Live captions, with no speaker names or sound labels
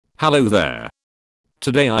Hello there.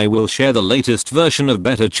 Today I will share the latest version of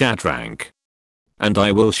BetterChatRank. And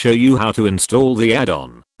I will show you how to install the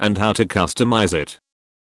add-on and how to customize it.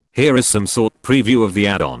 Here is some sort preview of the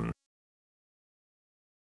add-on.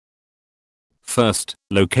 First,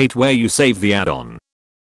 locate where you save the add-on.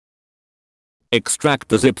 Extract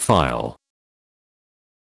the zip file.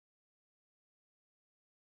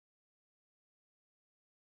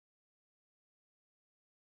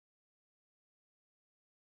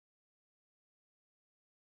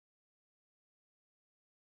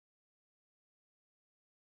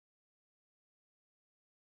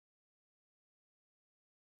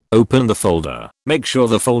 Open the folder. Make sure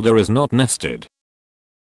the folder is not nested.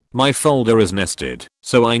 My folder is nested,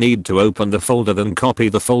 so I need to open the folder then copy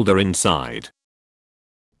the folder inside.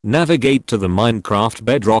 Navigate to the Minecraft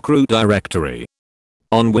Bedrock root directory.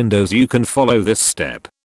 On Windows you can follow this step.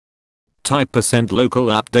 Type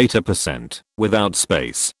 %local app data % without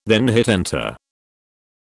space, then hit enter.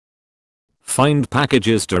 Find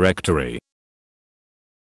packages directory.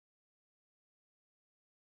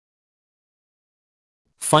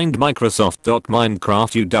 Find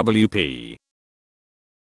Microsoft.Minecraft UWP.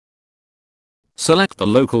 Select the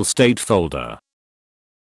local state folder.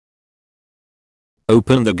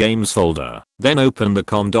 Open the games folder, then open the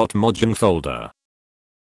com.mojang folder.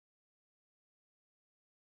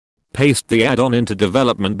 Paste the add-on into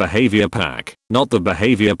development behavior pack, not the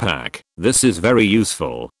behavior pack. This is very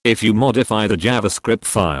useful if you modify the JavaScript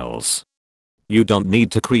files. You don't need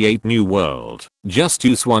to create new world, just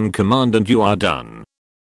use one command and you are done.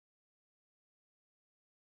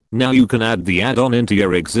 Now you can add the add-on into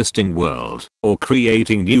your existing world, or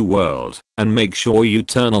creating new world, and make sure you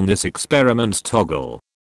turn on this experiments toggle.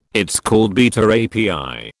 It's called Beta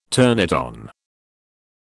API, turn it on.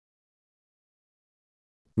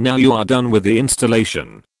 Now you are done with the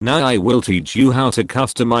installation. Now I will teach you how to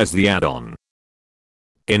customize the add-on.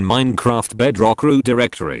 In Minecraft Bedrock root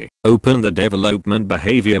directory, open the development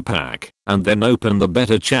behavior pack, and then open the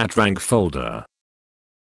BetterChatRank folder.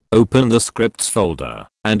 Open the scripts folder,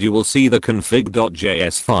 and you will see the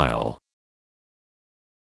config.js file.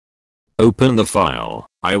 Open the file.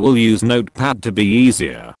 I will use Notepad to be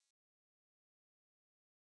easier.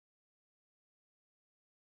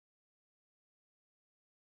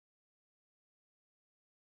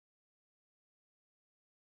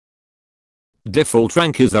 Default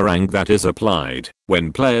rank is the rank that is applied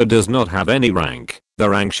when player does not have any rank. The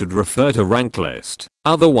rank should refer to rank list,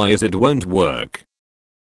 otherwise it won't work.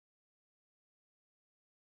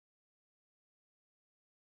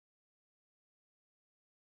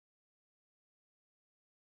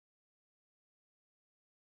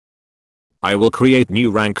 I will create new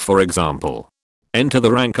rank for example. Enter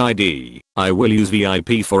the rank ID. I will use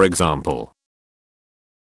VIP for example.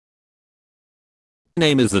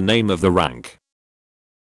 Name is the name of the rank.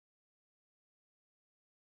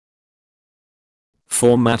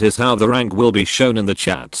 Format is how the rank will be shown in the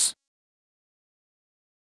chats.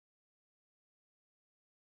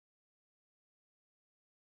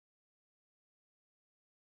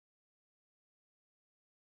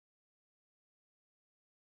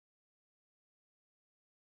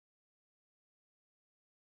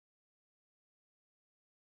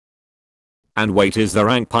 And weight is the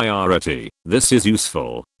rank priority. This is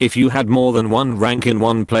useful if you had more than one rank in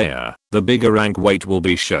one player. The bigger rank weight will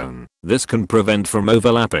be shown. This can prevent from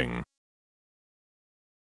overlapping.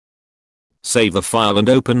 Save the file and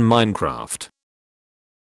open Minecraft.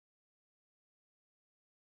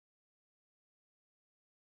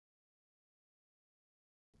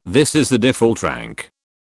 This is the default rank.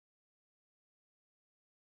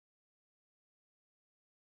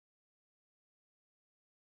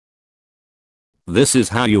 This is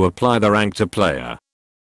how you apply the rank to player.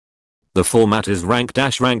 The format is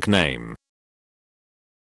rank-rank name.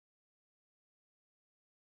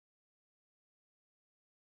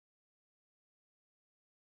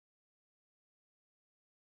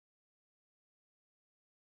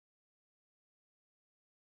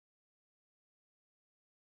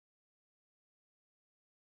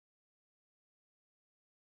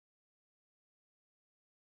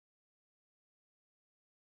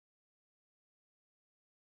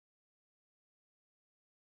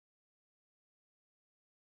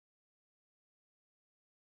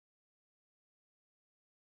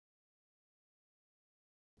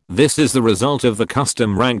 This is the result of the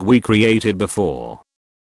custom rank we created before.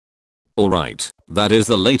 Alright, that is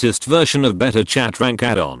the latest version of BetterChatRank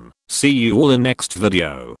add-on. See you all in next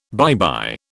video. Bye bye.